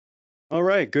All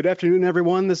right, good afternoon,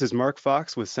 everyone. This is Mark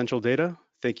Fox with Central Data.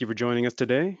 Thank you for joining us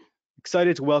today.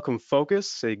 Excited to welcome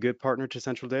Phocas, a good partner to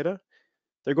Central Data.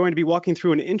 They're going to be walking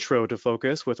through an intro to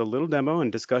Phocas with a little demo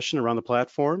and discussion around the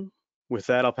platform. With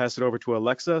that, I'll pass it over to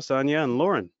Alexa, Sonia, and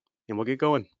Lauren, and we'll get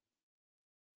going.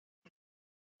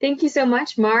 Thank you so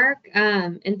much, Mark,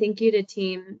 and thank you to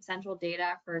Team Central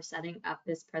Data for setting up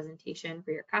this presentation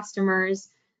for your customers.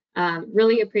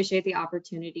 Really appreciate the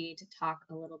opportunity to talk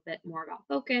a little bit more about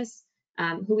Phocas,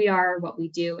 who we are, what we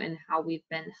do, and how we've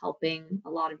been helping a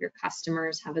lot of your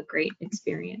customers have a great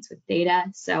experience with data.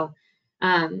 So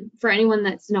for anyone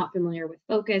that's not familiar with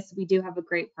Phocas, we do have a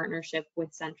great partnership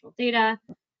with Central Data.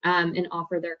 And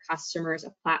offer their customers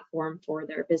a platform for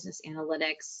their business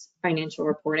analytics, financial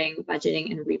reporting, budgeting,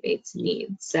 and rebates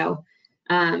needs. So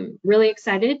really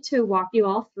excited to walk you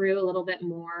all through a little bit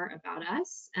more about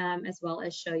us, as well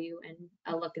as show you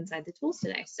a look inside the tools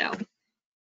today. So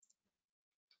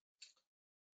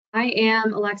I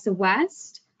am Alexa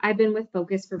West. I've been with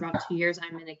Phocas for about 2 years.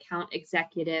 I'm an account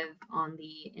executive on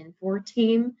the Infor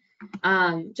team.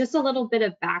 Just a little bit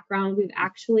of background, we've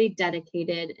actually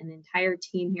dedicated an entire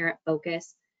team here at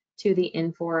Phocas to the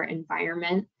Infor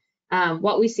environment.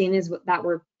 What we've seen is that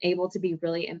we're able to be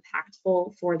really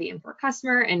impactful for the Infor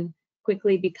customer and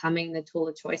quickly becoming the tool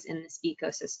of choice in this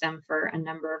ecosystem for a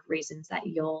number of reasons that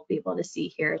you'll be able to see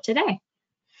here today.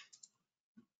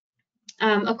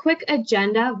 A quick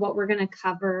agenda of what we're going to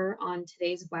cover on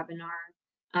today's webinar.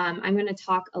 I'm going to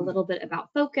talk a little bit about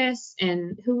Phocas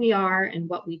and who we are and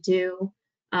what we do,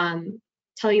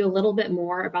 tell you a little bit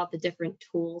more about the different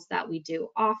tools that we do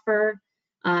offer,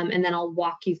 and then I'll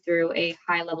walk you through a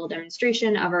high-level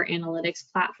demonstration of our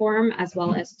analytics platform, as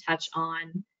well as touch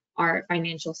on our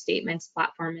financial statements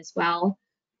platform as well.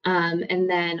 And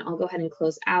then I'll go ahead and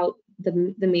close out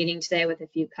the meeting today with a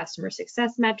few customer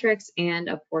success metrics and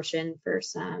a portion for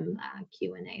some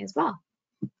Q&A as well.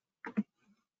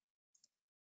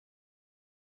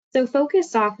 So Phocas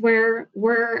Software,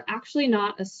 we're actually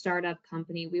not a startup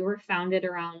company. We were founded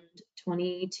around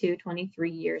 22,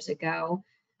 23 years ago,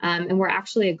 and we're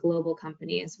actually a global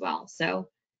company as well. So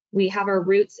we have our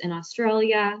roots in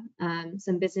Australia,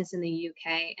 some business in the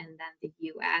UK, and then the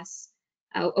US.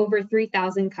 Over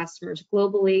 3,000 customers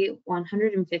globally,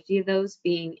 150 of those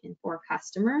being Infor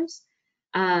customers.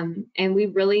 And we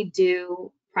really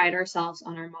do pride ourselves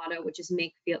on our motto, which is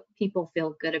make people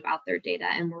feel good about their data.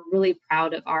 And we're really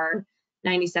proud of our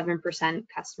 97%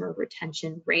 customer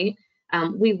retention rate.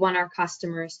 We want our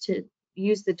customers to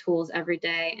use the tools every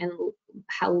day and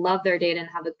love their data and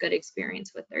have a good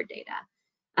experience with their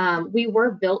data. We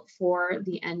were built for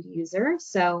the end user,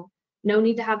 so no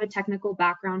need to have a technical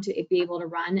background to be able to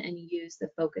run and use the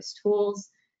Phocas tools.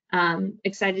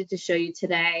 Excited to show you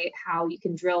today how you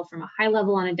can drill from a high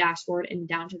level on a dashboard and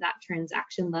down to that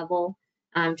transaction level,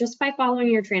 just by following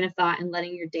your train of thought and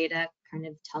letting your data kind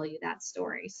of tell you that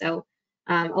story. So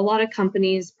a lot of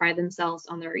companies pride themselves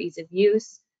on their ease of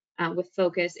use. With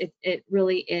Phocas, it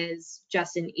really is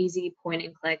just an easy point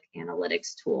and click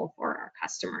analytics tool for our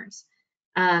customers.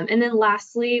 And then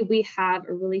lastly, we have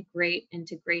a really great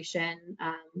integration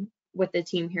with the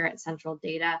team here at Central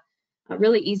Data.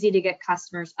 Really easy to get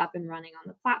customers up and running on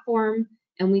the platform,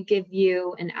 and we give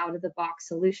you an out-of-the-box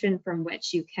solution from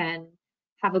which you can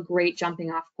have a great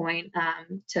jumping off point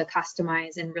to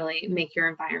customize and really make your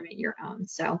environment your own.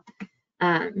 So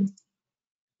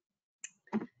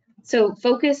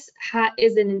Phocas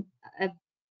is a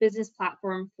business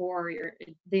platform for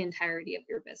the entirety of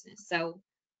your business. So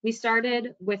we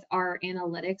started with our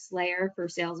analytics layer for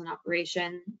sales and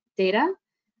operation data.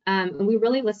 And we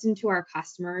really listened to our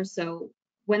customers. So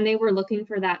when they were looking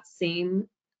for that same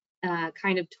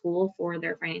kind of tool for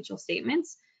their financial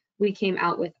statements, we came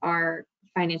out with our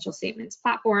financial statements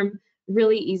platform.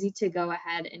 Really easy to go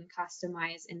ahead and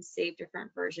customize and save different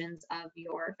versions of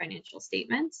your financial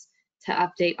statements to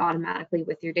update automatically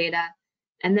with your data.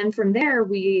 And then from there,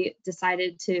 we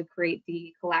decided to create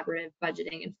the collaborative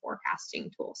budgeting and forecasting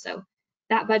tool. So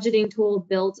that budgeting tool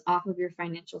builds off of your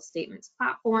financial statements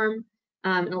platform.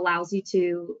 It allows you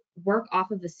to work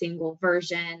off of a single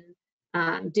version,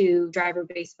 do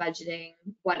driver-based budgeting,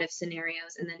 what-if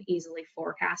scenarios, and then easily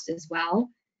forecast as well.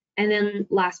 And then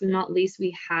last but not least,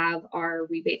 we have our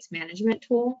rebates management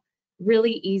tool.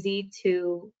 Really easy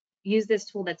to use this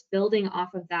tool that's building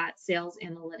off of that sales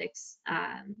analytics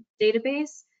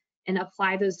database and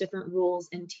apply those different rules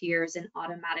and tiers and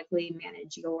automatically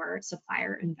manage your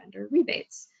supplier and vendor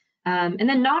rebates. And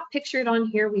then not pictured on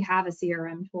here, we have a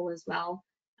CRM tool as well.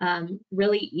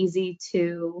 Really easy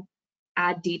to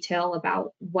add detail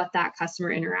about what that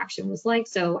customer interaction was like.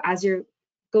 So as you're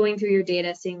going through your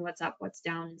data, seeing what's up, what's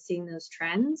down, and seeing those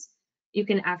trends, you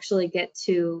can actually get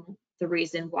to the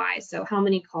reason why. So how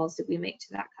many calls did we make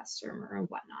to that customer and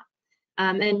whatnot.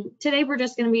 And today we're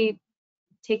just going to be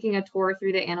taking a tour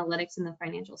through the analytics and the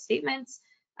financial statements.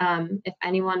 If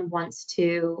anyone wants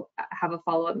to have a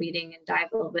follow-up meeting and dive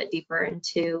a little bit deeper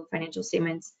into financial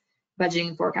statements,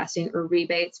 budgeting, forecasting, or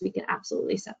rebates, we can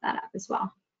absolutely set that up as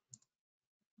well.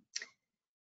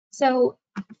 So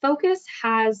Phocas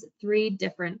has 3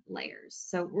 different layers.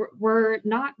 So we're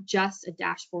not just a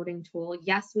dashboarding tool.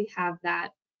 Yes, we have that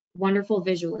wonderful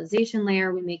visualization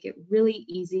layer. We make it really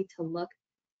easy to look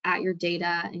at your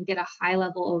data and get a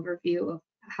high-level overview of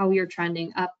how you're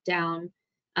trending up, down,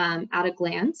 at a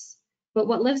glance. But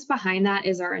what lives behind that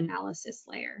is our analysis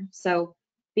layer. So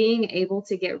being able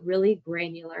to get really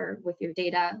granular with your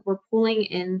data, we're pulling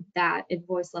in that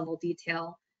invoice level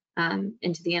detail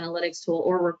into the analytics tool,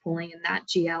 or we're pulling in that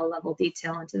GL level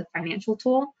detail into the financial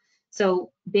tool.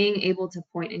 So being able to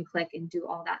point and click and do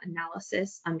all that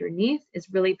analysis underneath is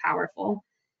really powerful.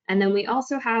 And then we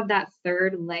also have that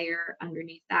 3rd layer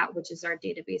underneath that, which is our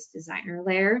database designer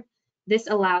layer. This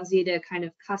allows you to kind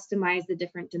of customize the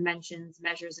different dimensions,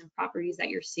 measures, and properties that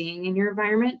you're seeing in your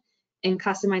environment, and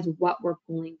customize what we're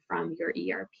pulling from your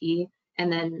ERP,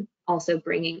 and then also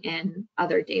bringing in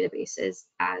other databases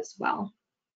as well.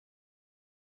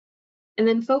 And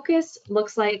then Phocas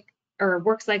looks like, or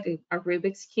works like a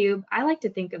Rubik's Cube. I like to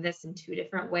think of this in 2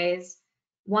 different ways.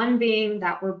 One being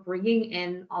that we're bringing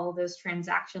in all of those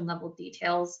transaction level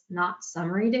details, not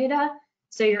summary data.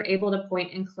 So you're able to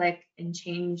point and click and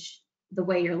change the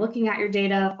way you're looking at your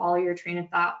data, follow your train of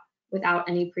thought without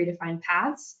any predefined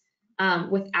paths,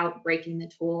 without breaking the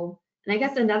tool. And I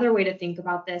guess another way to think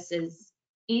about this is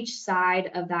each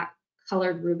side of that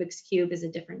colored Rubik's Cube is a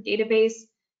different database.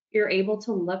 You're able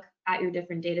to look at your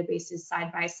different databases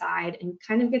side by side and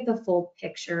kind of get the full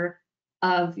picture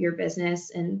of your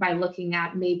business. And by looking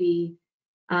at maybe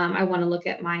I want to look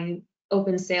at my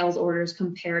open sales orders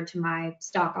compared to my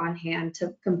stock on hand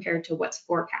to compared to what's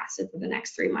forecasted for the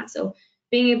next 3 months. So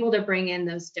being able to bring in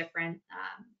those different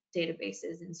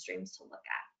databases and streams to look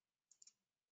at.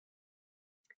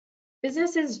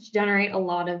 Businesses generate a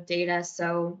lot of data.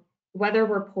 So whether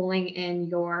we're pulling in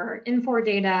your Infor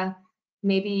data,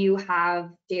 maybe you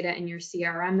have data in your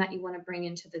CRM that you want to bring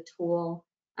into the tool.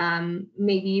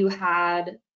 Maybe you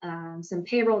had some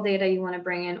payroll data you want to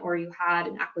bring in, or you had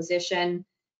an acquisition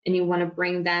and you want to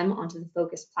bring them onto the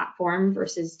Phocas platform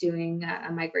versus doing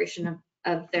a migration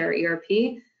of their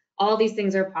ERP. All these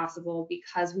things are possible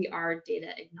because we are data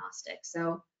agnostic.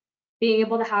 So being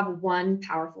able to have one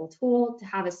powerful tool to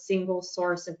have a single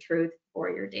source of truth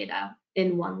for your data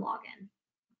in one login.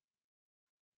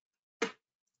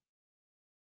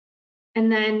 And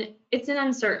then it's an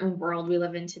uncertain world we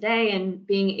live in today, and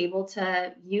being able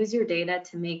to use your data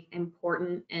to make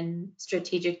important and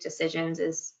strategic decisions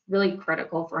is really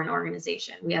critical for an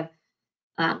organization. We have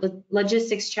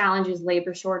logistics challenges,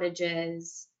 labor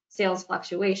shortages, sales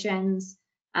fluctuations.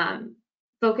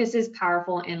 Phocas's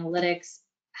powerful analytics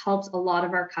helps a lot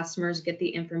of our customers get the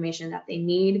information that they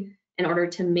need in order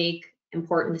to make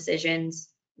important decisions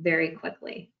very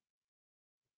quickly.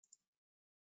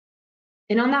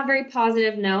 And on that very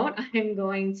positive note, I'm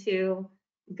going to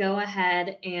go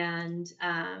ahead and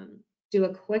do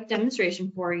a quick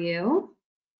demonstration for you.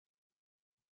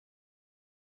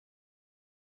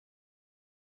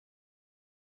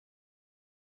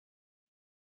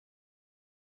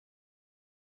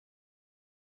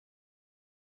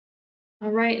 All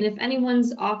right, and if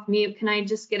anyone's off mute, can I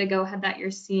just get a go ahead that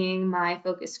you're seeing my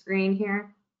Phocas screen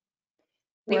here?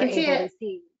 We can see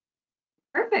it.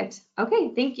 Perfect.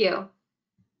 Okay, thank you.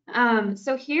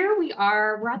 So here we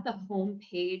are, we're at the home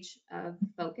page of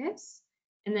Phocas,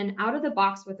 and then out of the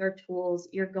box with our tools,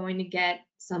 you're going to get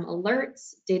some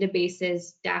alerts,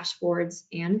 databases, dashboards,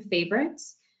 and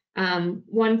favorites.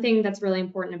 One thing that's really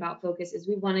important about Phocas is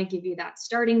we want to give you that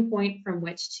starting point from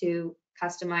which to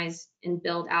customize and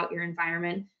build out your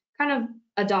environment, kind of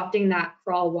adopting that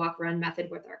crawl, walk, run method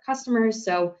with our customers.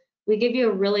 So we give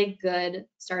you a really good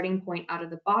starting point out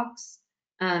of the box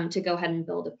to go ahead and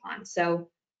build upon. So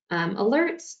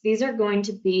alerts, these are going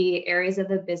to be areas of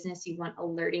the business you want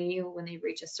alerting you when they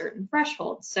reach a certain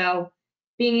threshold. So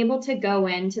being able to go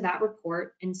into that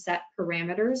report and set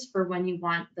parameters for when you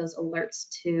want those alerts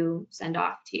to send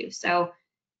off to you. So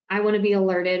I want to be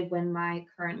alerted when my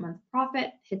current month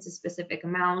profit hits a specific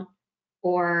amount,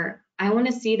 or I want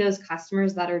to see those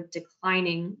customers that are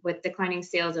declining with declining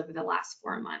sales over the last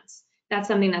 4 months. That's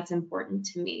something that's important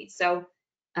to me. So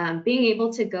being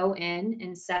able to go in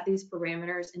and set these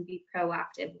parameters and be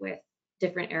proactive with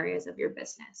different areas of your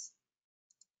business.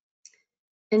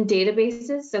 In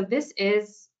databases, so this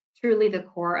is truly the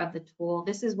core of the tool.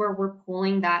 This is where we're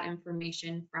pulling that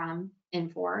information from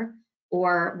Infor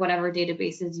or whatever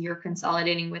databases you're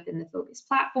consolidating within the Phocas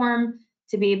platform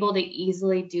to be able to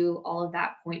easily do all of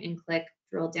that point and click,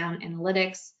 drill down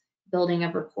analytics, building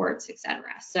of reports, etc.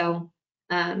 So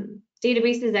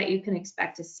databases that you can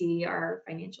expect to see are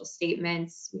financial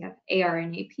statements. We have AR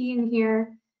and AP in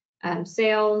here,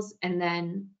 sales, and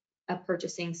then a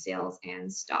purchasing, sales,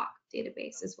 and stock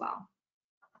database as well.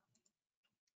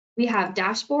 We have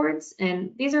dashboards,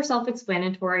 and these are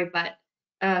self-explanatory, but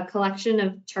a collection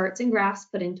of charts and graphs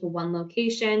put into one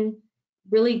location.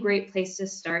 Really great place to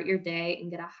start your day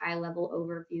and get a high-level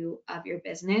overview of your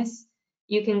business.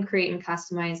 You can create and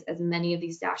customize as many of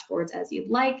these dashboards as you'd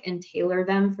like and tailor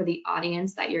them for the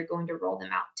audience that you're going to roll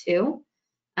them out to.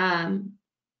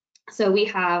 So we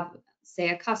have, say,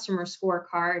 a customer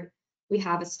scorecard, we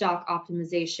have a stock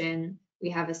optimization, we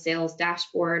have a sales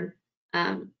dashboard,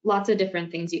 lots of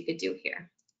different things you could do here.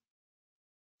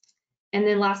 And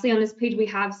then lastly on this page, we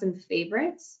have some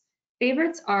favorites.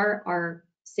 Favorites are our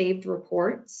saved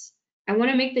reports. I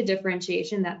want to make the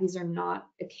differentiation that these are not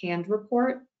a canned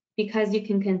report because you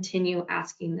can continue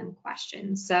asking them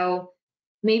questions. So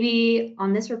maybe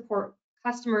on this report,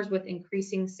 customers with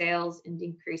increasing sales and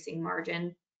decreasing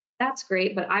margin, that's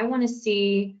great, but I want to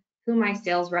see who my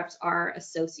sales reps are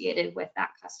associated with that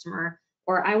customer,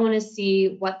 or I want to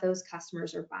see what those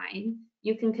customers are buying.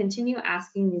 You can continue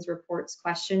asking these reports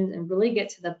questions and really get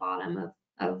to the bottom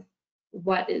of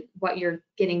what you're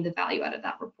getting the value out of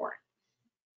that report.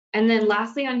 And then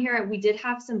lastly on here, we did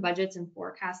have some budgets and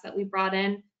forecasts that we brought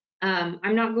in.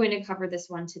 I'm not going to cover this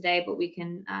one today, but we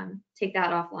can take that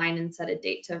offline and set a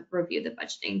date to review the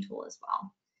budgeting tool as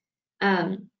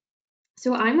well.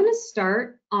 So I'm going to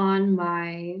start on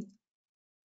my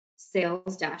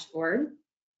sales dashboard.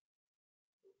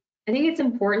 I think it's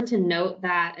important to note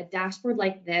that a dashboard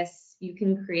like this, you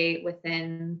can create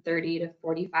within 30 to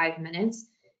 45 minutes.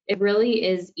 It really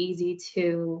is easy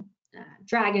to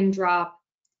drag and drop,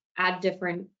 add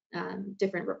different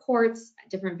reports,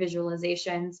 different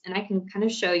visualizations, and I can kind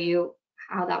of show you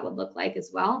how that would look like as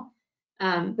well.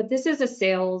 But this is a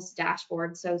sales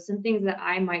dashboard, so some things that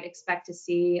I might expect to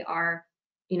see are,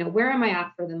 where am I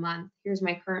at for the month? Here's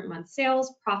my current month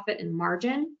sales, profit, and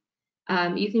margin.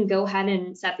 You can go ahead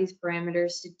and set these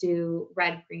parameters to do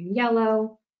red, green,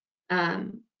 yellow.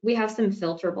 We have some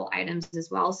filterable items as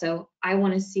well, so I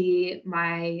want to see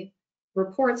my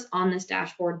reports on this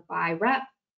dashboard by rep,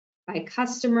 by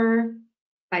customer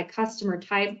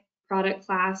type, product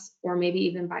class, or maybe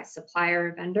even by supplier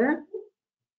or vendor.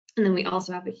 And then we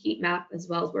also have a heat map as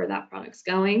well as where that product's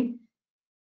going.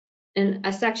 And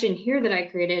a section here that I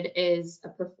created is a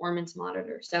performance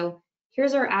monitor. So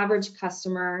here's our average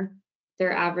customer,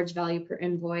 their average value per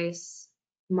invoice,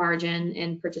 margin,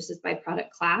 and purchases by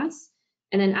product class.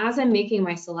 And then as I'm making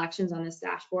my selections on this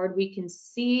dashboard, we can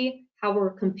see how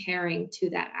we're comparing to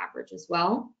that average as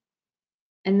well.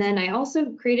 And then I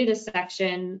also created a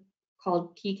section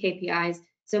called key KPIs.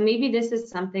 So maybe this is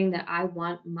something that I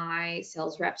want my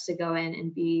sales reps to go in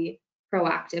and be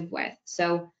proactive with.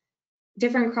 So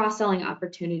different cross-selling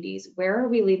opportunities. Where are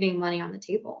we leaving money on the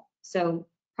table? So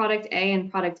product A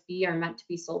and product B are meant to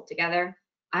be sold together.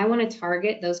 I want to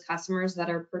target those customers that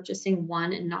are purchasing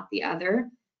one and not the other,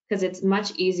 because it's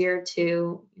much easier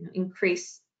to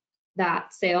increase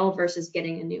that sale versus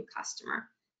getting a new customer.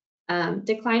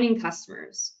 Declining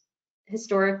customers.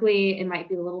 Historically, it might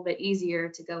be a little bit easier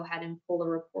to go ahead and pull a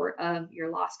report of your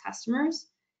lost customers,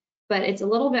 but it's a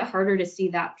little bit harder to see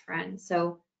that trend.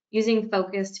 So using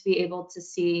Phocas to be able to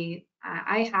see,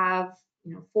 I have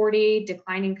 40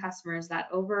 declining customers that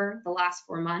over the last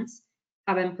 4 months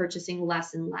have been purchasing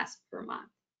less and less per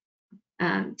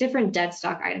month. Different dead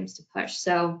stock items to push.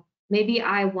 So maybe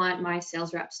I want my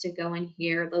sales reps to go in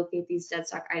here, locate these dead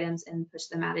stock items and push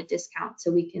them at a discount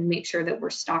so we can make sure that we're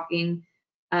stocking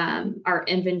our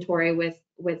inventory with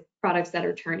products that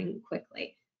are turning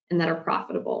quickly and that are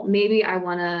profitable. Maybe I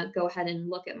want to go ahead and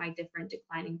look at my different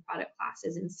declining product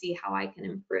classes and see how I can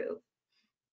improve.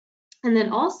 And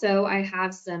then also I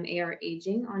have some AR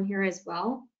aging on here as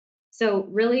well. So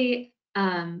really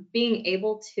being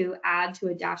able to add to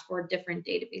a dashboard different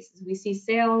databases. We see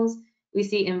sales, we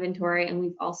see inventory, and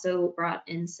we've also brought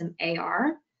in some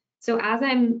AR. So as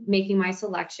I'm making my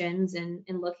selections and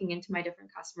looking into my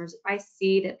different customers, if I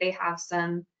see that they have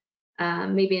some,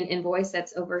 maybe an invoice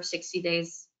that's over 60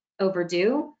 days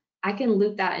overdue, I can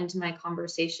loop that into my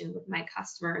conversation with my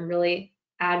customer and really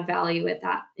add value at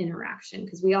that interaction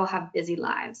because we all have busy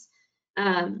lives.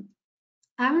 I'm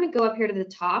going to go up here to the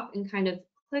top and kind of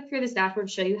click through this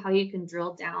dashboard, show you how you can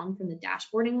drill down from the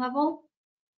dashboarding level.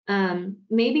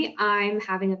 Maybe I'm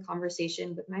having a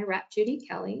conversation with my rep, Judy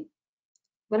Kelly.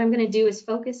 What I'm going to do is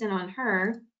focus in on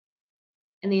her,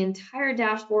 and the entire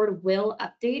dashboard will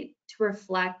update to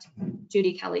reflect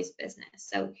Judy Kelly's business.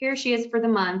 So here she is for the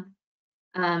month.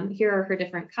 Here are her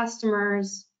different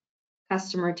customers,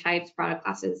 customer types, product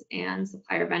classes, and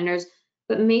supplier vendors.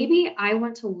 But maybe I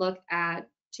want to look at,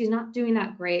 she's not doing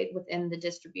that great within the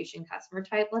distribution customer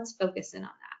type. Let's focus in on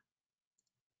that.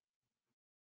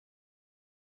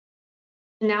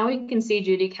 Now we can see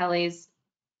Judy Kelly's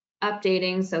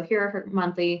updating. So here are her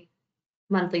monthly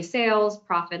sales,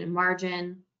 profit, and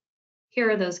margin.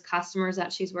 Here are those customers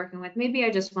that she's working with. Maybe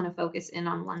I just want to focus in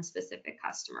on one specific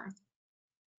customer.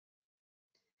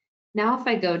 Now, if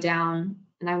I go down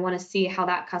and I want to see how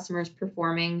that customer is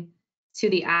performing to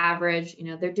the average,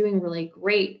 they're doing really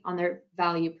great on their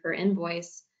value per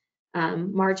invoice.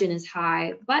 Margin is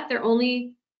high, but they're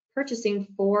only purchasing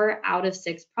 4 out of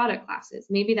 6 product classes.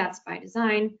 Maybe that's by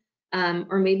design,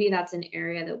 or maybe that's an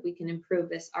area that we can improve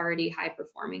this already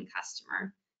high-performing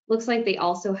customer. Looks like they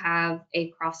also have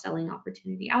a cross-selling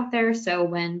opportunity out there. So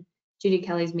when Judy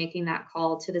Kelly's making that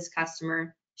call to this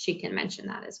customer, she can mention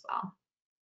that as well.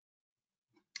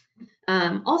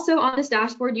 Also on this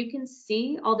dashboard, you can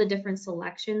see all the different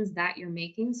selections that you're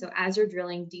making. So as you're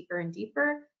drilling deeper and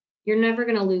deeper, you're never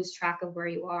going to lose track of where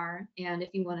you are. And if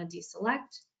you want to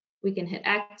deselect, we can hit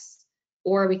X,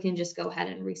 or we can just go ahead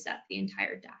and reset the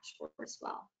entire dashboard as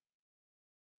well.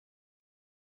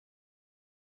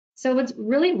 So what's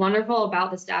really wonderful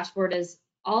about this dashboard is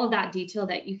all of that detail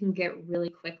that you can get really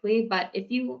quickly. But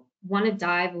if you want to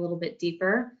dive a little bit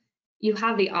deeper, you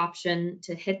have the option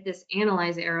to hit this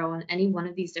analyze arrow on any one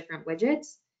of these different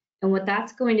widgets. And what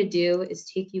that's going to do is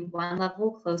take you one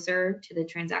level closer to the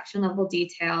transaction level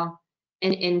detail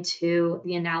and into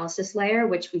the analysis layer,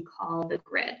 which we call the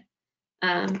grid.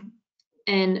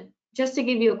 And just to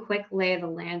give you a quick lay of the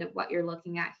land of what you're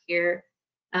looking at here,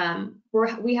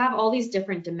 we have all these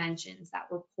different dimensions that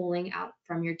we're pulling out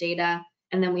from your data,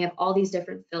 and then we have all these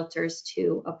different filters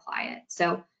to apply it.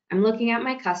 So I'm looking at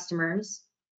my customers,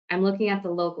 I'm looking at the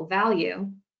local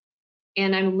value,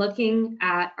 and I'm looking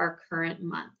at our current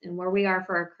month. And where we are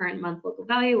for our current month local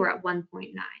value, we're at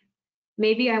 1.9.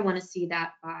 Maybe I want to see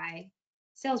that by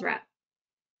sales rep.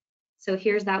 So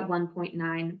here's that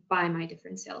 1.9 by my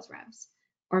different sales reps.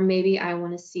 Or maybe I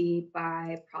want to see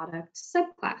by product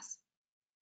subclass.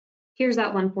 Here's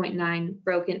that 1.9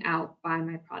 broken out by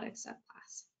my product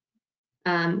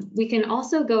subclass. We can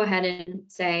also go ahead and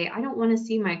say, I don't want to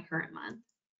see my current month.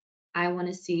 I want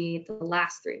to see the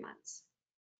last 3 months.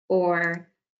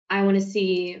 Or I want to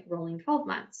see rolling 12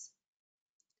 months.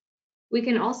 We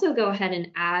can also go ahead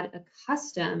and add a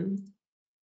custom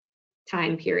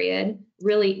time period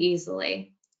really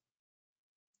easily.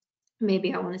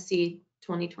 Maybe I want to see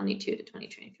 2022 to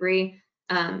 2023.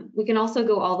 We can also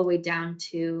go all the way down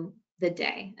to the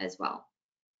day as well.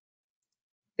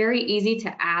 Very easy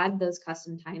to add those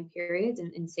custom time periods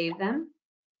and save them.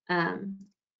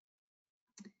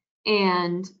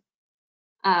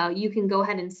 You can go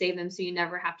ahead and save them so you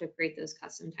never have to create those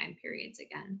custom time periods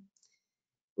again.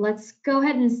 Let's go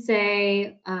ahead and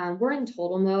say we're in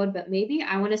total mode, but maybe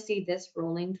I want to see this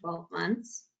rolling 12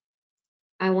 months.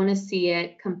 I want to see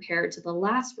it compared to the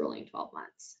last rolling 12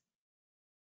 months.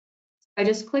 I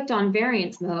just clicked on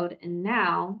variance mode, and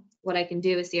now what I can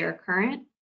do is see our current,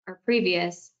 our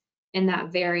previous, and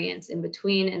that variance in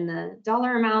between in the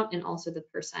dollar amount and also the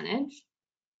percentage.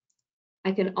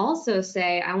 I can also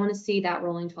say I want to see that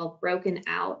rolling 12 broken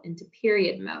out into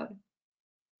period mode.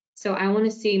 So I want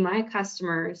to see my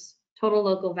customers' total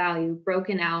local value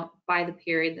broken out by the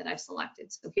period that I've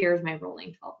selected. So here's my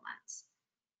rolling 12 months.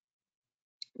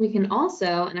 We can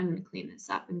also, and I'm going to clean this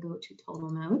up and go to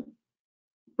total mode,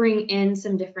 bring in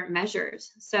some different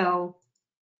measures. So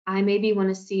I maybe want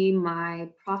to see my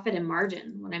profit and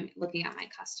margin when I'm looking at my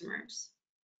customers.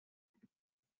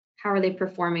 How are they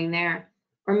performing there?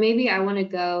 Or maybe I want to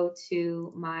go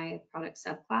to my product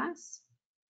subclass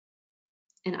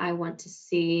and I want to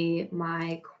see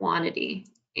my quantity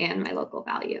and my local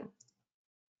value.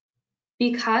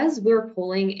 Because we're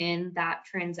pulling in that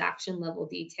transaction level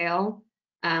detail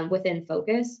within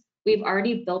Phocas, we've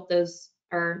already built those,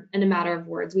 or in a matter of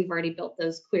words, we've already built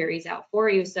those queries out for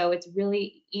you. So it's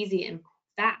really easy and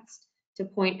fast to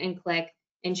point and click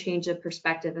and change the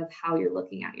perspective of how you're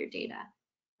looking at your data.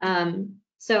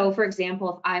 So for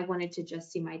example, if I wanted to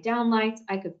just see my downlights,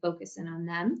 I could focus in on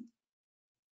them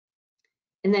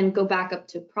and then go back up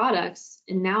to products.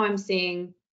 And now I'm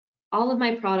seeing all of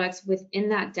my products within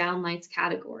that downlights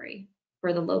category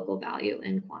for the local value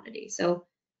and quantity. So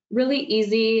really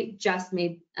easy, just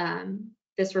made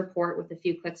this report with a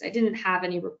few clicks. I didn't have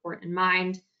any report in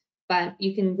mind, but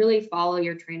you can really follow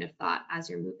your train of thought as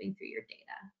you're moving through your data.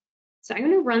 So I'm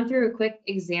going to run through a quick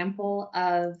example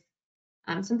of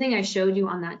something I showed you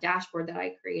on that dashboard that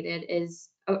I created is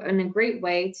a great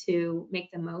way to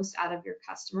make the most out of your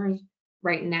customers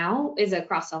right now is a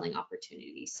cross-selling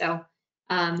opportunity. So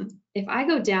if I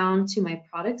go down to my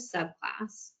product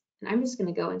subclass, and I'm just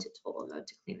going to go into toggle mode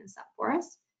to clean this up for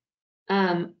us.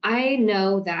 I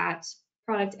know that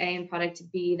product A and product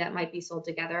B that might be sold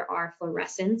together are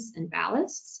fluorescents and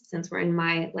ballasts, since we're in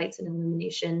my lights and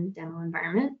illumination demo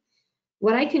environment.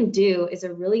 What I can do is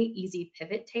a really easy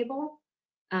pivot table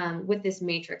with this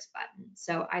matrix button.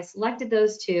 So I selected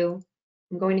those two.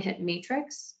 I'm going to hit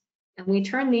matrix, and we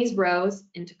turn these rows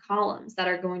into columns that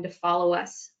are going to follow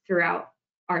us throughout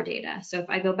our data. So if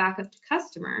I go back up to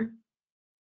customer,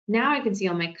 now I can see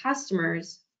all my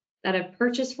customers that have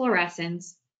purchased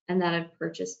fluorescents and that have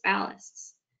purchased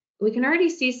ballasts. We can already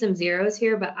see some zeros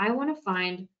here, but I want to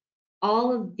find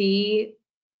all of the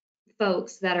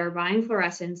folks that are buying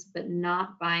fluorescents but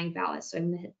not buying ballasts. So I'm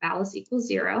going to hit ballast equals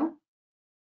 0.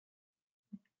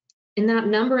 And that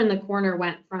number in the corner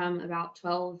went from about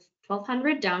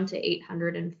 1,200 down to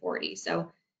 840.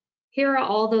 So here are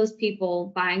all those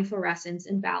people buying fluorescents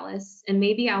and ballasts. And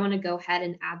maybe I want to go ahead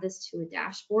and add this to a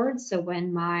dashboard. So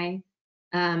when my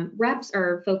reps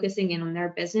are focusing in on their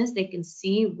business, they can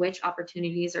see which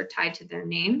opportunities are tied to their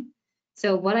name.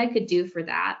 So what I could do for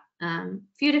that, a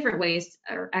few different ways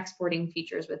are exporting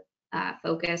features with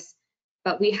Phocas,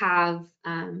 but we have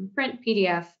print,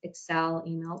 PDF, Excel,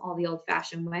 email, all the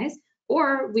old-fashioned ways,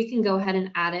 or we can go ahead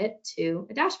and add it to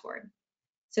a dashboard.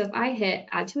 So if I hit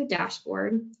add to a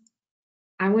dashboard,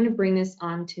 I want to bring this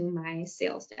onto my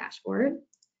sales dashboard.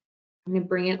 I'm going to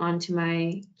bring it onto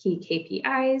my key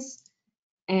KPIs,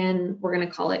 and we're going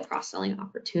to call it cross-selling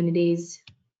opportunities.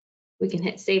 We can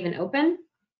hit save and open.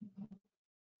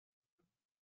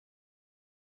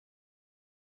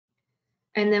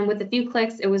 And then with a few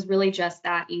clicks, it was really just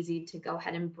that easy to go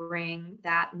ahead and bring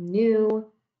that new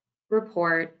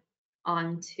report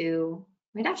onto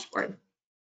my dashboard.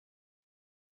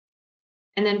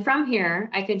 And then from here,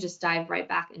 I can just dive right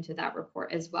back into that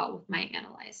report as well with my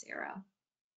analyze arrow.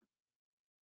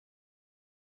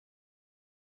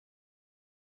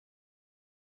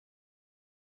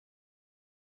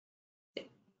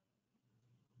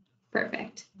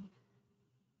 Perfect.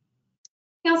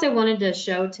 Something else I wanted to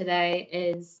show today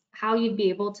is how you'd be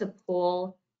able to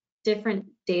pull different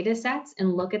data sets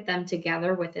and look at them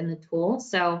together within the tool.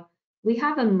 So we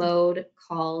have a mode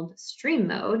called stream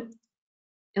mode.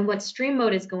 And what stream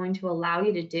mode is going to allow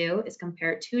you to do is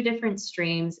compare two different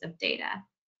streams of data.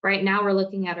 Right now, we're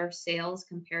looking at our sales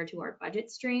compared to our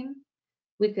budget stream.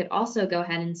 We could also go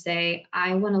ahead and say,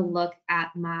 I want to look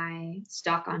at my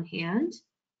stock on hand,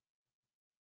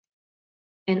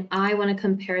 and I want to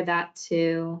compare that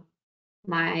to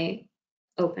my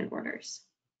open orders.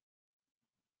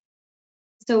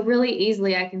 So really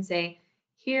easily, I can say,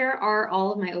 here are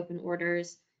all of my open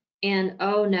orders, and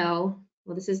oh no,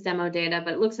 well, this is demo data,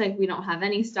 but it looks like we don't have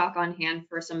any stock on hand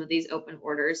for some of these open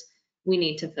orders. We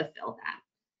need to fulfill that.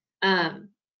 I'm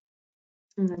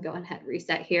gonna go ahead and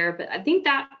reset here, but I think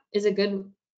that is a good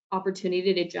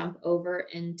opportunity to jump over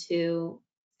into,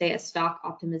 say, a stock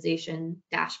optimization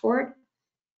dashboard.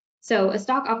 So a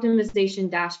stock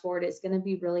optimization dashboard is going to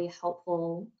be really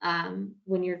helpful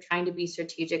when you're trying to be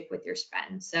strategic with your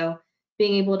spend. So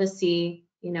being able to see,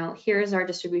 you know, here's our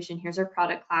distribution, here's our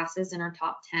product classes in our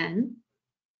top 10.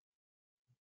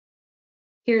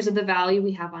 Here's the value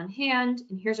we have on hand,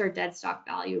 and here's our dead stock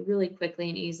value really quickly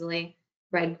and easily,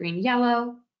 red, green,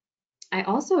 yellow. I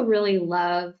also really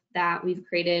love that we've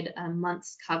created a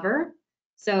month's cover.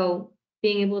 So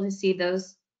being able to see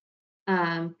those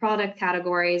product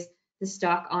categories, the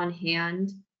stock on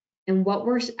hand, and what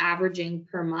we're averaging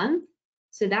per month.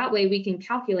 So that way we can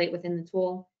calculate within the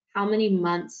tool, how many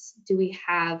months do we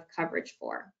have coverage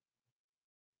for?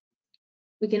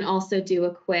 We can also do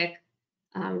a quick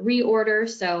reorder.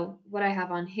 So what I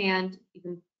have on hand, you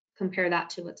can compare that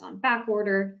to what's on back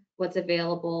order, what's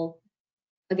available,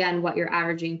 again, what you're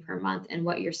averaging per month and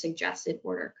what your suggested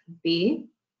order could be.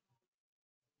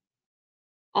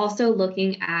 Also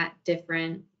looking at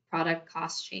different product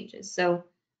cost changes. So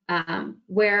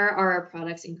where are our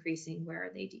products increasing? Where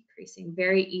are they decreasing?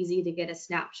 Very easy to get a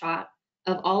snapshot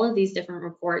of all of these different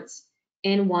reports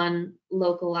in one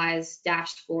localized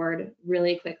dashboard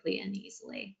really quickly and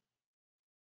easily.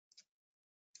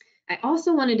 I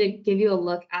also wanted to give you a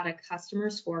look at a customer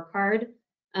scorecard.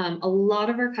 A lot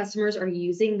of our customers are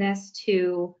using this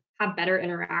to have better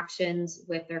interactions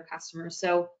with their customers.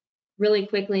 So really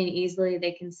quickly and easily,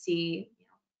 they can see, you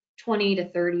know, 20 to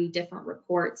 30 different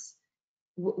reports,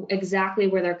 exactly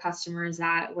where their customer is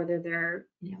at, whether they're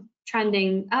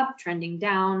trending up, trending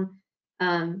down.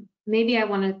 Maybe I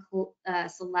want to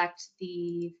select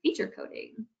the feature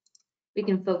coding. We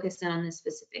can focus in on this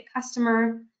specific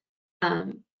customer.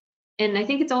 And I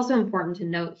think it's also important to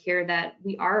note here that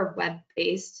we are a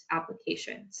web-based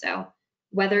application. So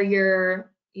whether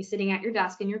you're sitting at your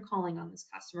desk and you're calling on this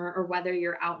customer, or whether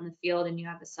you're out in the field and you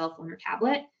have a cell phone or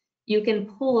tablet, you can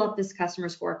pull up this customer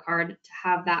scorecard to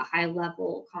have that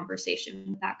high-level conversation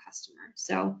with that customer.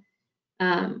 So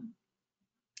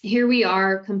here we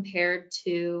are compared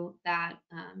to that,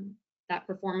 that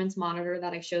performance monitor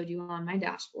that I showed you on my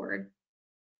dashboard.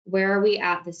 Where are we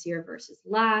at this year versus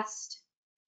last?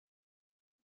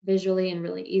 Visually and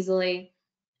really easily.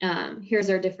 Here's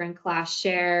our different class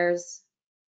shares,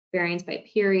 variance by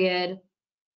period,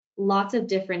 lots of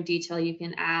different detail you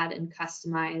can add and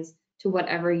customize to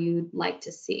whatever you'd like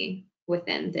to see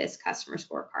within this customer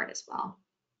scorecard as well.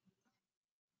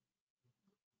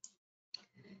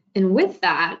 And with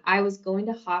that, I was going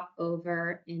to hop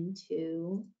over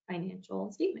into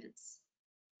financial statements.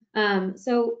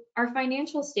 So our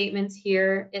financial statements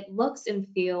here, it looks and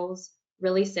feels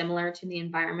really similar to the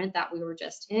environment that we were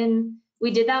just in.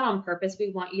 We did that on purpose.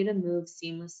 We want you to move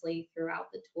seamlessly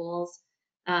throughout the tools.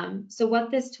 So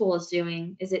what this tool is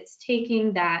doing is it's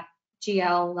taking that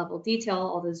GL level detail,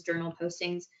 all those journal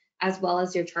postings, as well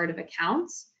as your chart of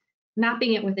accounts,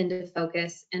 mapping it within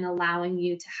Phocas and allowing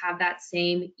you to have that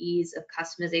same ease of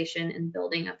customization and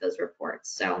building of those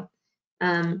reports. So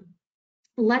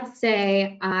let's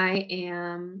say I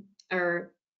am,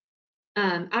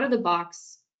 out of the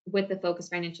box with the Phocas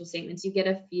financial statements, you get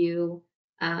a few,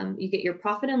 you get your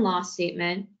profit and loss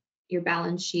statement, your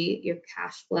balance sheet, your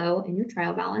cash flow, and your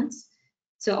trial balance.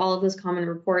 So all of those common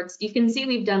reports. You can see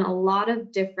we've done a lot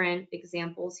of different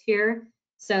examples here.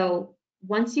 So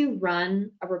once you run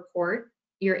a report,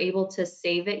 you're able to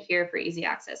save it here for easy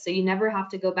access. So you never have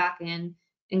to go back in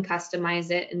and customize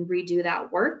it and redo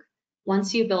that work.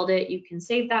 Once you build it, you can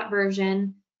save that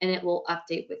version and it will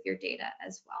update with your data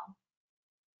as well.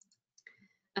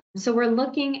 So we're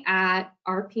looking at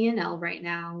our P&L right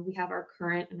now. We have our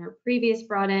current and our previous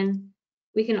brought in.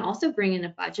 We can also bring in a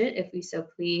budget if we so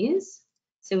please.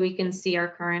 So we can see our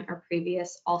current, our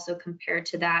previous, also compared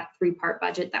to that 3-part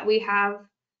budget that we have.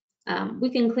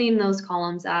 We can clean those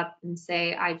columns up and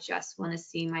say, I just want to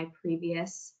see my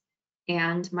previous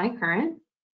and my current.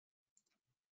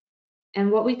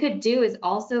 And what we could do is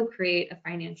also create a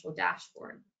financial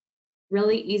dashboard.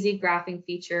 Really easy graphing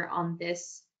feature on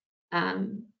this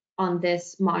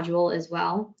module as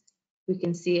well. We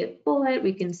can see a bullet,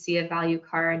 we can see a value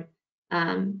card,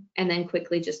 and then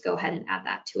quickly just go ahead and add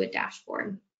that to a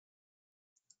dashboard.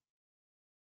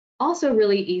 Also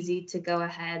really easy to go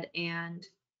ahead and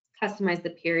customize the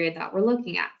period that we're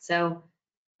looking at. So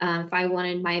if I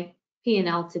wanted my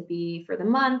P&L to be for the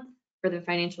month, for the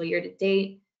financial year to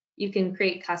date, you can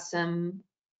create custom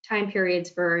time periods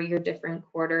for your different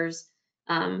quarters.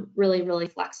 Really, really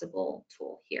flexible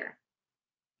tool here.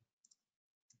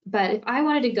 But if I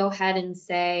wanted to go ahead and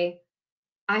say,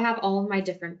 I have all of my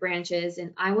different branches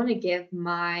and I want to give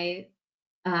my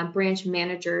branch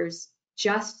managers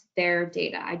just their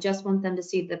data. I just want them to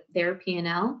see their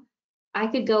P&L. I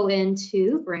could go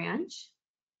into branch.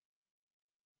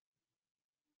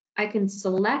 I can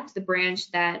select the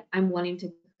branch that I'm wanting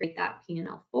to create that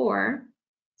P&L for.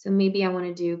 So maybe I want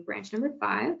to do branch number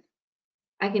 5.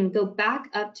 I can go back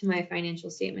up to my financial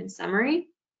statement summary.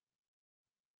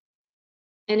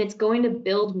 And it's going to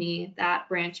build me that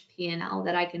branch P&L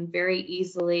that I can very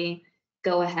easily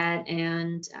go ahead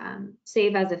and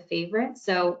save as a favorite.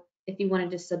 So if you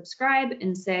wanted to subscribe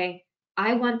and say,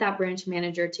 I want that branch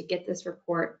manager to get this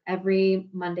report every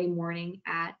Monday morning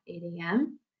at 8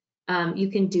 a.m.,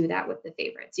 you can do that with the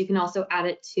favorites. You can also add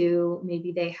it to,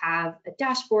 maybe they have a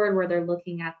dashboard where they're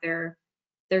looking at their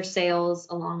sales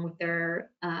along with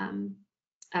their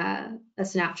a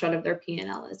snapshot of their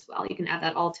P&L as well. You can add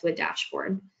that all to a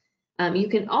dashboard. You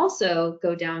can also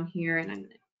go down here, and I'm going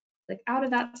to click out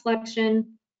of that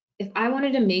selection. If I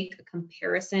wanted to make a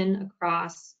comparison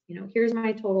across, here's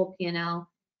my total P&L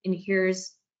and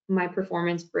here's my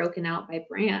performance broken out by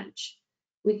branch,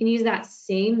 we can use that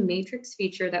same matrix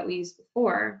feature that we used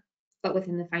before, but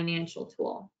within the financial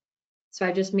tool. So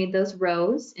I just made those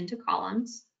rows into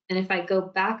columns. And if I go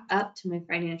back up to my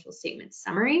financial statement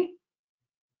summary,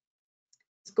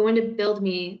 it's going to build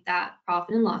me that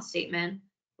profit and loss statement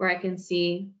where I can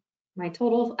see my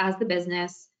total as the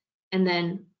business and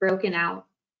then broken out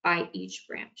by each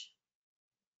branch.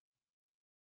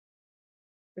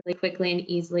 Really quickly and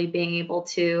easily being able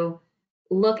to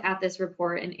look at this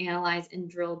report and analyze and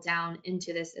drill down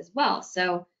into this as well.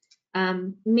 So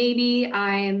maybe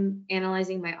I'm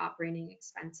analyzing my operating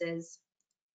expenses.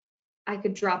 I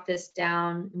could drop this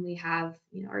down and we have,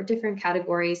 our different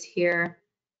categories here.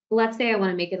 Let's say I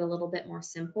want to make it a little bit more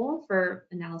simple for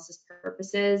analysis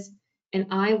purposes, and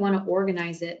I want to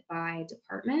organize it by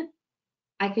department.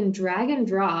 I can drag and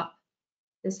drop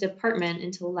this department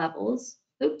into levels.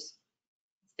 Oops,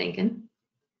 thinking.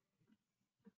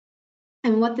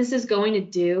 And what this is going to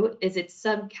do is it's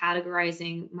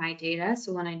subcategorizing my data.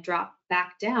 So when I drop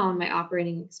back down my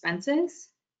operating expenses,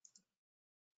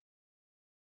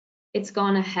 it's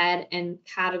gone ahead and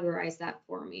categorized that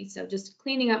for me. So just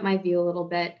cleaning up my view a little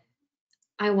bit,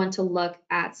 I want to look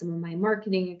at some of my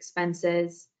marketing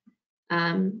expenses,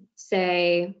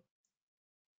 say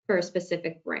for a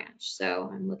specific branch. So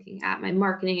I'm looking at my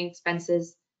marketing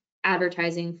expenses,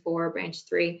 advertising for branch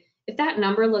 3. If that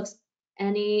number looks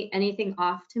anything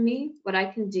off to me, what I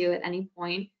can do at any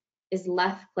point is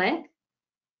left click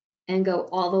and go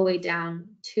all the way down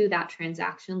to that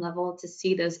transaction level to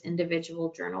see those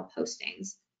individual journal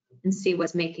postings and see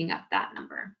what's making up that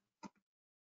number.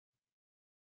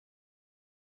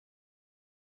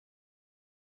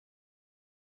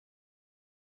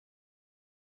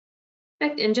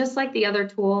 Perfect. And just like the other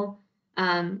tool,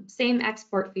 same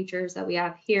export features that we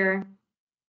have here.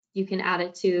 You can add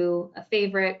it to a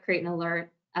favorite, create an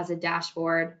alert as a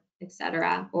dashboard,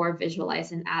 etc., or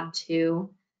visualize and add to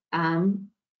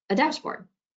a dashboard.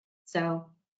 So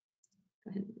go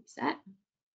ahead and reset.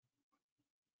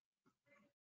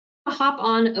 I'll hop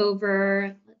on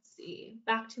over, let's see,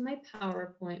 back to my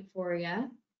PowerPoint for you.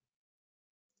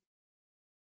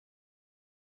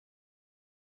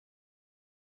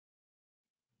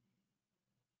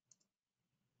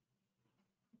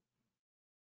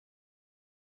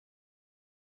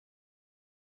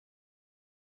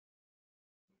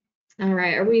 All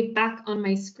right, are we back on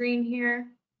my screen here?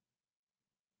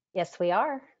 Yes, we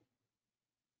are.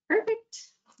 Perfect.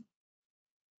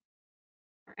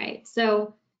 All right,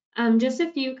 so just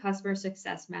a few customer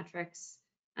success metrics.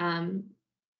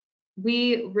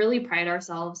 We really pride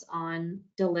ourselves on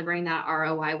delivering that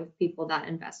ROI with people that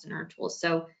invest in our tools.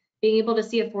 So being able to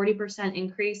see a 40%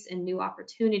 increase in new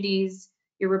opportunities,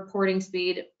 your reporting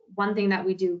speed. One thing that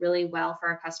we do really well for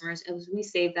our customers is we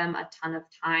save them a ton of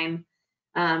time,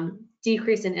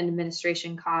 decrease in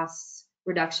administration costs,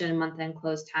 reduction in month-end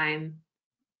close time,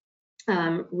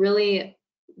 really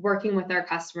working with our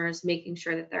customers, making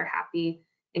sure that they're happy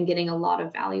and getting a lot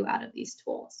of value out of these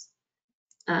tools.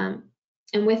 And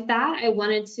with that, I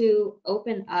wanted to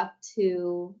open up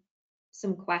to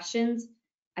some questions.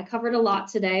 I covered a lot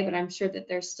today, but I'm sure that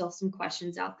there's still some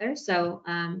questions out there. So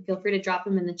feel free to drop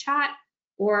them in the chat,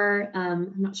 or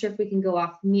I'm not sure if we can go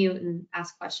off mute and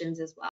ask questions as well.